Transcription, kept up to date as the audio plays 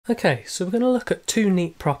Okay, so we're going to look at two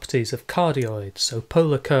neat properties of cardioids, so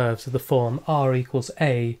polar curves of the form r equals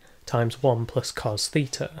a times 1 plus cos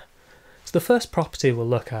theta. So the first property we'll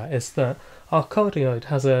look at is that our cardioid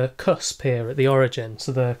has a cusp here at the origin,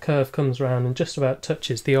 so the curve comes around and just about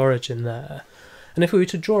touches the origin there. And if we were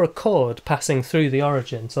to draw a chord passing through the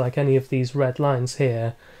origin, so like any of these red lines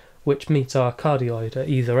here, which meet our cardioid at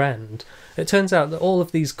either end, it turns out that all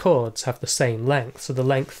of these chords have the same length, so the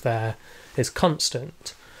length there is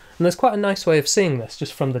constant. And there's quite a nice way of seeing this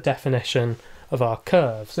just from the definition of our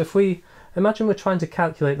curve. So if we imagine we're trying to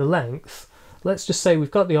calculate the length, let's just say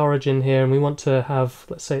we've got the origin here and we want to have,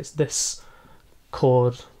 let's say it's this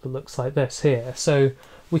chord that looks like this here. So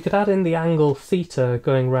we could add in the angle theta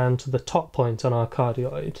going round to the top point on our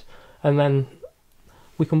cardioid, and then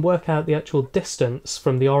we can work out the actual distance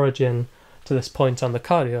from the origin to this point on the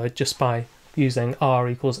cardioid just by using r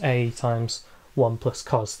equals a times 1 plus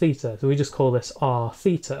cos theta. So we just call this r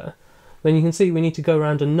theta. Then you can see we need to go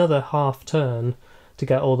around another half turn to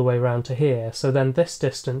get all the way around to here. So then this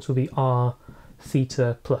distance will be r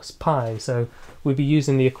theta plus pi. So we'd be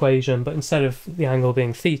using the equation, but instead of the angle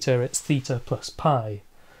being theta, it's theta plus pi.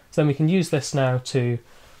 So then we can use this now to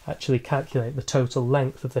actually calculate the total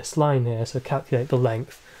length of this line here, so calculate the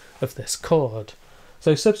length of this chord.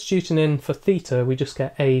 So substituting in for theta, we just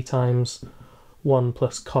get a times 1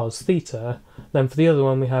 plus cos theta. Then for the other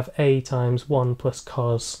one we have a times 1 plus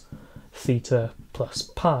cos theta plus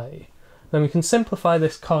pi. Then we can simplify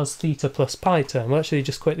this cos theta plus pi term. We'll actually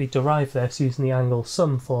just quickly derive this using the angle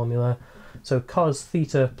sum formula. So cos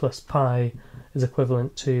theta plus pi is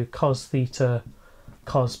equivalent to cos theta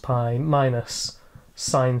cos pi minus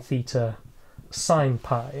sine theta sine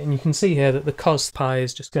pi. And you can see here that the cos pi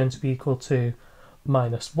is just going to be equal to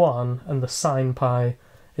minus 1 and the sine pi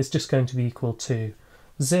is just going to be equal to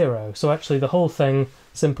 0. So actually the whole thing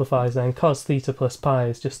simplifies then. Cos theta plus pi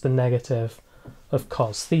is just the negative of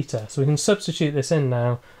cos theta. So we can substitute this in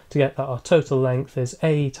now to get that our total length is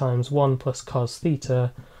a times 1 plus cos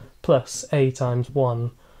theta plus a times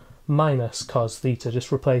 1 minus cos theta,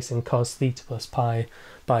 just replacing cos theta plus pi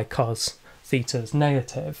by cos theta's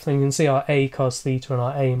negative. Then you can see our a cos theta and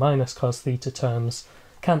our a minus cos theta terms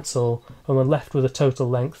cancel, and we're left with a total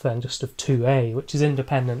length then just of 2a, which is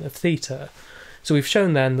independent of theta. So we've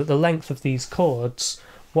shown then that the length of these chords,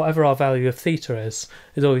 whatever our value of theta is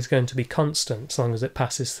always going to be constant as long as it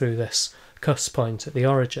passes through this cusp point at the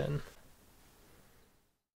origin.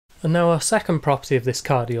 And now our second property of this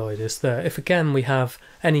cardioid is that if again we have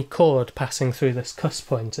any chord passing through this cusp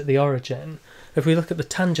point at the origin, if we look at the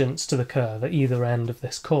tangents to the curve at either end of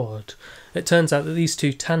this chord, it turns out that these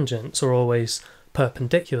two tangents are always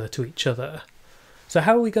perpendicular to each other. So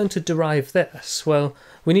how are we going to derive this? Well,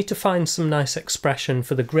 we need to find some nice expression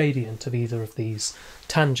for the gradient of either of these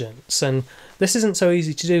tangents, and this isn't so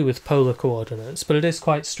easy to do with polar coordinates, but it is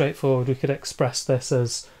quite straightforward. We could express this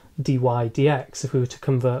as dy dx if we were to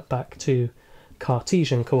convert back to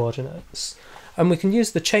Cartesian coordinates. And we can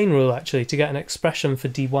use the chain rule actually to get an expression for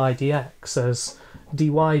dy dx as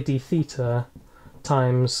dy d theta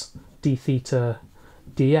times d theta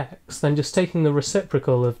dx. Then just taking the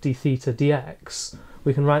reciprocal of d theta dx,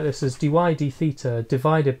 we can write this as dy d theta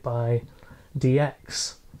divided by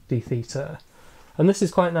dx d theta. And this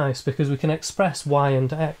is quite nice because we can express y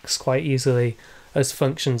and x quite easily as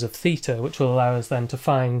functions of theta, which will allow us then to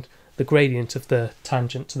find the gradient of the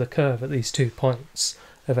tangent to the curve at these 2 points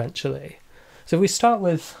eventually. So if we start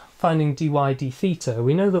with finding dy d theta,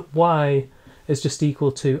 we know that y is just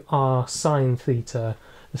equal to r sine theta.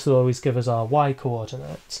 This will always give us our y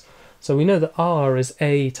coordinate. So we know that r is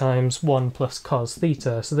a times 1 plus cos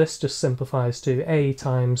theta, so this just simplifies to a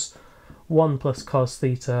times 1 plus cos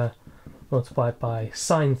theta multiplied by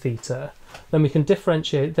sine theta. Then we can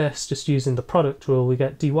differentiate this just using the product rule. We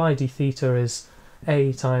get dy d theta is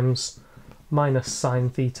a times minus sine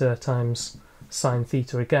theta times sine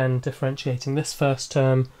theta again, differentiating this first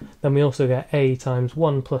term. Then we also get a times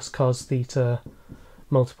 1 plus cos theta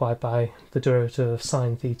multiplied by the derivative of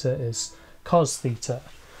sine theta is cos theta.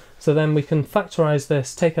 So then we can factorise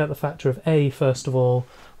this, take out the factor of a first of all.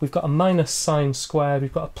 We've got a minus sine squared,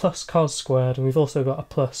 we've got a plus cos squared, and we've also got a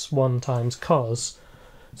plus 1 times cos.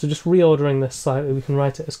 So just reordering this slightly, we can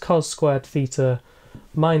write it as cos squared theta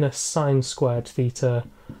minus sine squared theta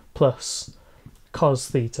plus cos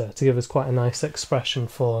theta to give us quite a nice expression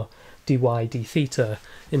for dy d theta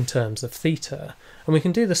in terms of theta. And we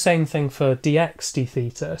can do the same thing for dx d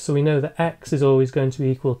theta. So we know that x is always going to be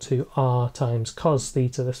equal to r times cos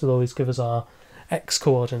theta. This will always give us our x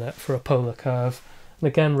coordinate for a polar curve. And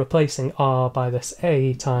again, replacing r by this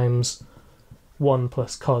a times 1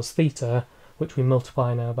 plus cos theta, which we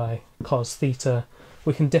multiply now by cos theta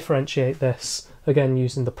we can differentiate this again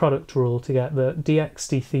using the product rule to get that dx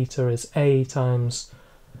d theta is a times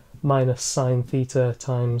minus sine theta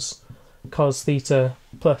times cos theta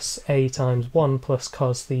plus a times 1 plus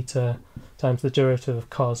cos theta times the derivative of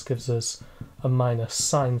cos gives us a minus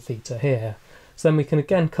sine theta here. So then we can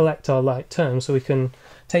again collect our like terms, so we can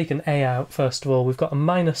take an a out first of all. We've got a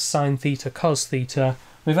minus sine theta cos theta.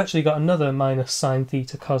 We've actually got another minus sine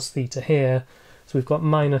theta cos theta here. So we've got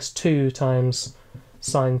minus 2 times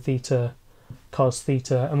sine theta cos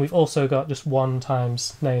theta, and we've also got just 1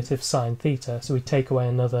 times negative sine theta, so we take away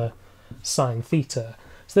another sine theta.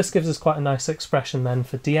 So this gives us quite a nice expression then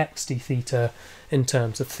for dx d theta in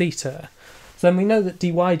terms of theta. So then we know that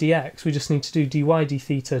dy dx, we just need to do dy d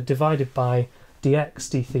theta divided by dx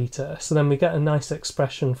d theta. So then we get a nice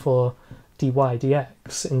expression for dy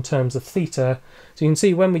dx in terms of theta. So you can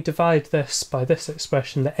see when we divide this by this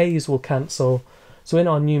expression, the a's will cancel. So in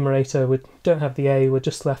our numerator, we don't have the a, we're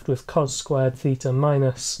just left with cos squared theta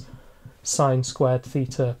minus sine squared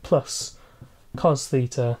theta plus cos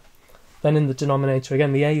theta. Then in the denominator,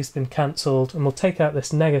 again, the a has been cancelled, and we'll take out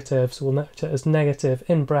this negative, so we'll note it as negative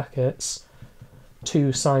in brackets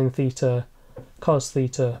 2 sine theta cos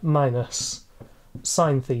theta minus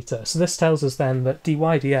sine theta. So this tells us then that dy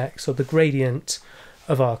dx, or the gradient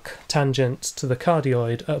of our tangent to the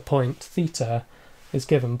cardioid at a point theta, is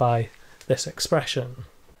given by this expression.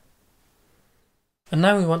 And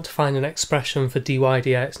now we want to find an expression for dy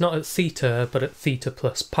dx not at theta but at theta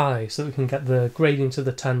plus pi, so that we can get the gradient of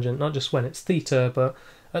the tangent not just when it's theta but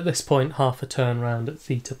at this point half a turn round at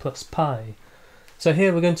theta plus pi. So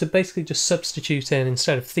here we're going to basically just substitute in,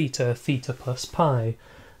 instead of theta, theta plus pi.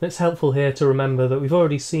 And it's helpful here to remember that we've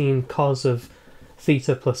already seen cos of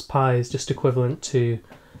theta plus pi is just equivalent to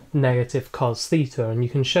negative cos theta, and you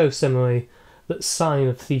can show similarly that sine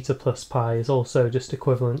of theta plus pi is also just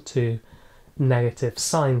equivalent to negative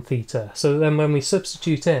sine theta. So then when we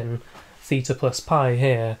substitute in theta plus pi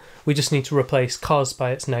here, we just need to replace cos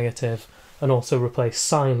by its negative and also replace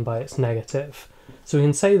sine by its negative. So we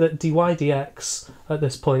can say that dy dx at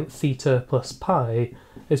this point theta plus pi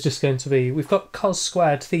is just going to be, we've got cos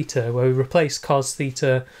squared theta where we replace cos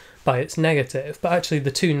theta by its negative, but actually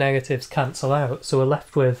the two negatives cancel out, so we're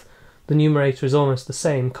left with the numerator is almost the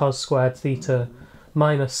same, cos squared theta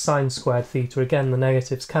minus sine squared theta. Again, the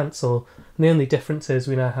negatives cancel, and the only difference is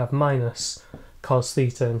we now have minus cos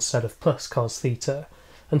theta instead of plus cos theta.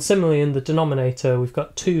 And similarly in the denominator, we've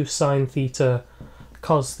got 2 sine theta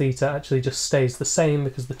cos theta actually just stays the same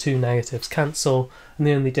because the two negatives cancel, and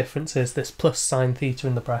the only difference is this plus sine theta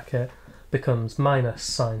in the bracket becomes minus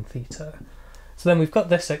sine theta. So then we've got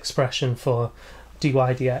this expression for dy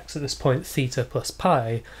dx at this point theta plus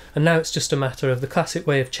pi, and now it's just a matter of the classic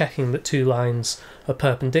way of checking that two lines are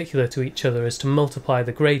perpendicular to each other is to multiply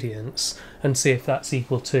the gradients and see if that's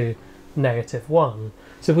equal to -1.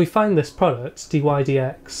 So if we find this product, dy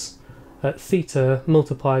dx at theta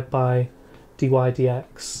multiplied by dy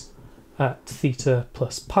dx at theta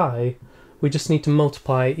plus pi, we just need to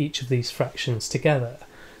multiply each of these fractions together.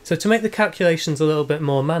 So to make the calculations a little bit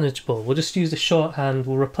more manageable, we'll just use a shorthand.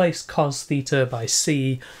 We'll replace cos theta by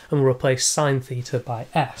c, and we'll replace sine theta by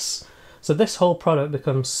s. So this whole product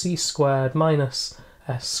becomes c squared minus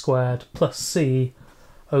s squared plus c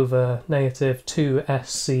over negative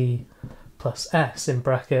 2sc plus s in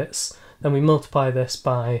brackets. Then we multiply this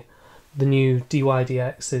by the new dy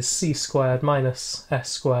dx is c squared minus s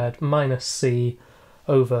squared minus c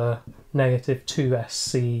over negative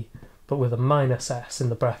 2sc, but with a minus s in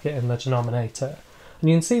the bracket in the denominator. And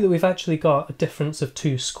you can see that we've actually got a difference of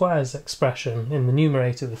two squares expression in the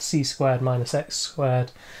numerator, with c squared minus x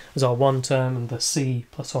squared as our one term and the c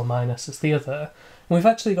plus or minus as the other. And we've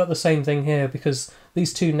actually got the same thing here because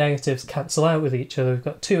these two negatives cancel out with each other. We've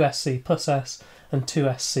got 2sc plus s and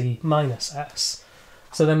 2sc minus s.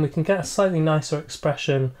 So then we can get a slightly nicer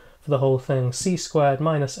expression for the whole thing, c squared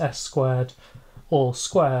minus s squared all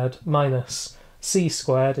squared minus c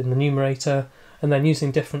squared in the numerator, and then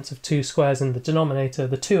using difference of two squares in the denominator,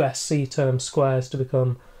 the 2sc term squares to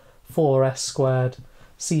become 4s squared,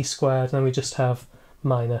 c squared, and then we just have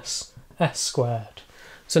minus s squared.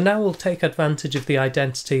 So now we'll take advantage of the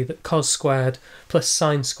identity that cos squared plus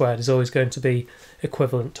sine squared is always going to be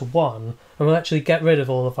equivalent to 1, and we'll actually get rid of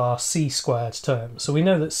all of our c squared terms. So we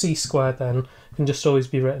know that c squared then can just always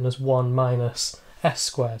be written as 1 minus s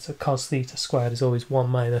squared, so cos theta squared is always 1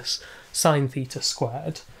 minus sine theta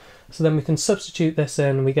squared. So then we can substitute this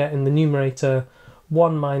in, and we get in the numerator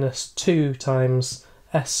 1 minus 2 times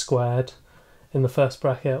s squared in the first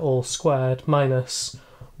bracket all squared minus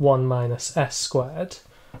 1 minus s squared.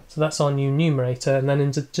 So that's our new numerator, and then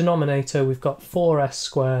in the denominator we've got 4s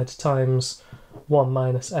squared times 1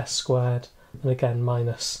 minus s squared, and again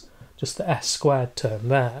minus just the s squared term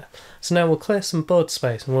there. So now we'll clear some board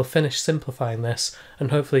space and we'll finish simplifying this and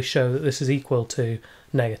hopefully show that this is equal to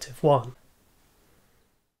 -1.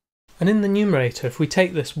 And in the numerator, if we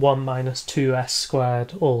take this 1 minus 2s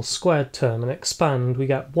squared all squared term and expand, we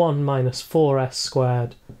get 1 minus 4s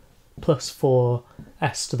squared plus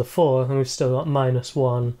 4s to the 4, and we've still got minus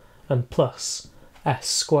 1 and plus s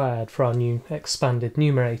squared for our new expanded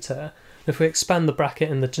numerator. If we expand the bracket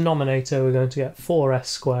in the denominator, we're going to get 4s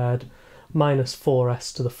squared minus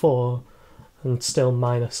 4s to the 4, and still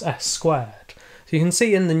minus s squared. So you can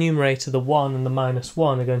see in the numerator the 1 and the minus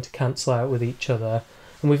 1 are going to cancel out with each other.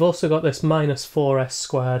 And we've also got this minus 4s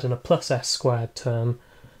squared and a plus s squared term,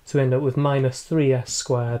 so we end up with minus 3s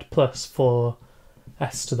squared plus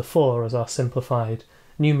 4s to the 4 as our simplified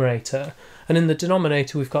numerator. And in the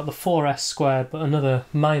denominator we've got the 4s squared but another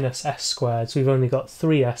minus s squared, so we've only got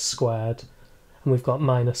 3s squared, and we've got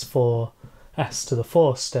minus 4s to the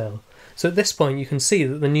 4 still. So at this point you can see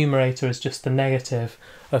that the numerator is just the negative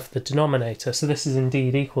of the denominator, so this is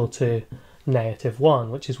indeed equal to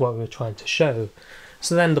 -1, which is what we were trying to show.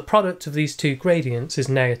 So then the product of these two gradients is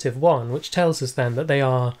 -1, which tells us then that they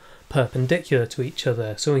are perpendicular to each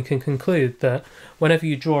other. So we can conclude that whenever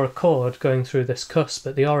you draw a chord going through this cusp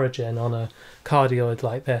at the origin on a cardioid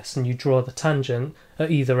like this, and you draw the tangent at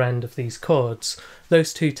either end of these chords,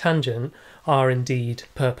 those two tangents are indeed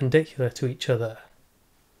perpendicular to each other.